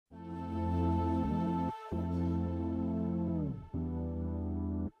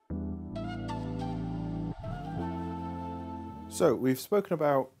So we've spoken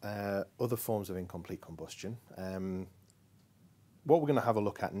about other forms of incomplete combustion. What we're going to have a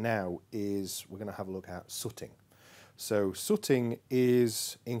look at now is we're going to have a look at sooting. So sooting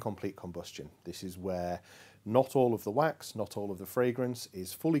is incomplete combustion. This is where not all of the wax, not all of the fragrance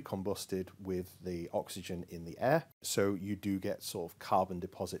is fully combusted with the oxygen in the air. So you do get sort of carbon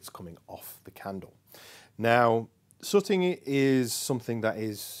deposits coming off the candle. Now, sooting is something that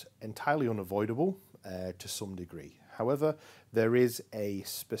is entirely unavoidable to some degree. However, there is a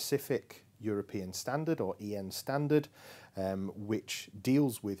specific European standard or EN standard which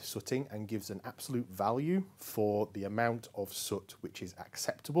deals with sooting and gives an absolute value for the amount of soot which is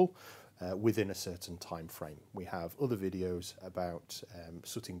acceptable within a certain time frame. We have other videos about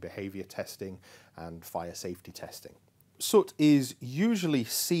sooting behaviour testing and fire safety testing. Soot is usually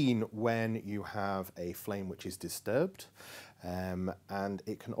seen when you have a flame which is disturbed, and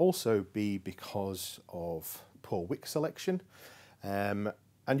it can also be because of poor wick selection.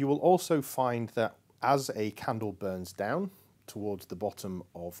 And you will also find that as a candle burns down towards the bottom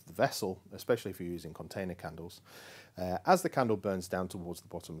of the vessel, especially if you're using container candles, as the candle burns down towards the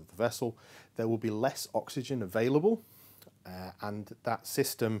bottom of the vessel, there will be less oxygen available, and that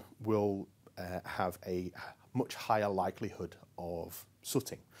system will have a much higher likelihood of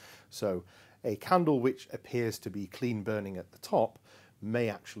sooting. So a candle which appears to be clean burning at the top may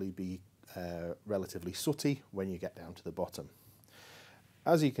actually be relatively sooty when you get down to the bottom.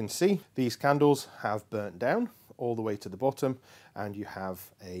 As you can see, these candles have burnt down all the way to the bottom, and you have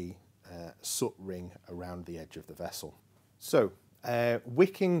a soot ring around the edge of the vessel. So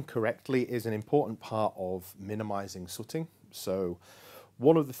wicking correctly is an important part of minimizing sooting. So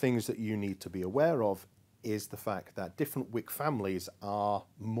one of the things that you need to be aware of is the fact that different wick families are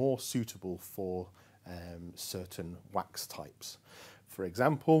more suitable for certain wax types. For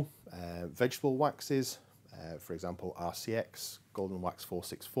example, vegetable waxes, for example RCX, Golden Wax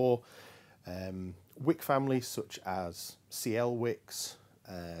 464, wick families such as CL wicks,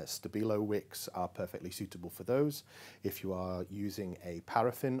 Stabilo wicks are perfectly suitable for those. If you are using a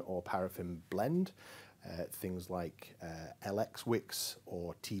paraffin or paraffin blend, things like LX wicks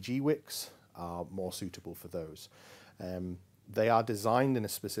or TG wicks are more suitable for those. They are designed in a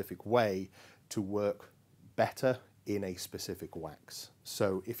specific way to work better in a specific wax.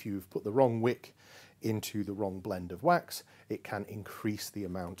 So if you've put the wrong wick into the wrong blend of wax, it can increase the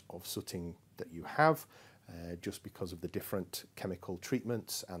amount of sooting that you have just because of the different chemical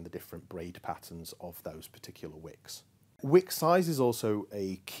treatments and the different braid patterns of those particular wicks. Wick size is also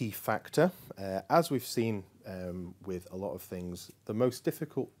a key factor. As we've seen with a lot of things, the most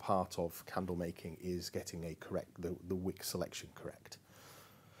difficult part of candle making is getting the wick selection correct.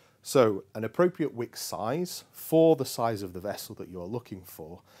 So an appropriate wick size for the size of the vessel that you're looking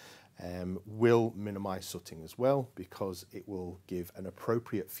for will minimize sooting as well, because it will give an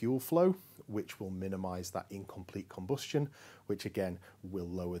appropriate fuel flow, which will minimize that incomplete combustion, which again will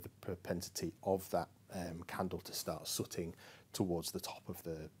lower the propensity of that candle to start sooting towards the top of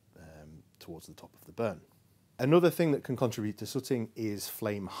the burn. Another thing that can contribute to sooting is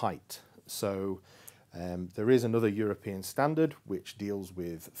flame height. So there is another European standard which deals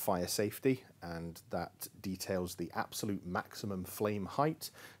with fire safety, and that details the absolute maximum flame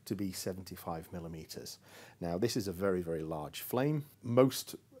height to be 75 millimeters. Now this is a very, very large flame.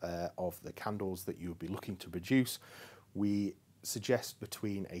 Most of the candles that you would be looking to produce, we suggest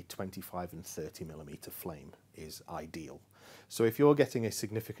between a 25 and 30 millimeter flame is ideal. So if you're getting a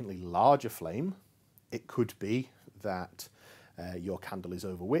significantly larger flame, it could be that your candle is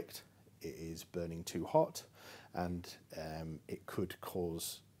overwicked, it is burning too hot, and it could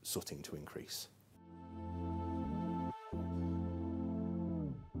cause sooting to increase.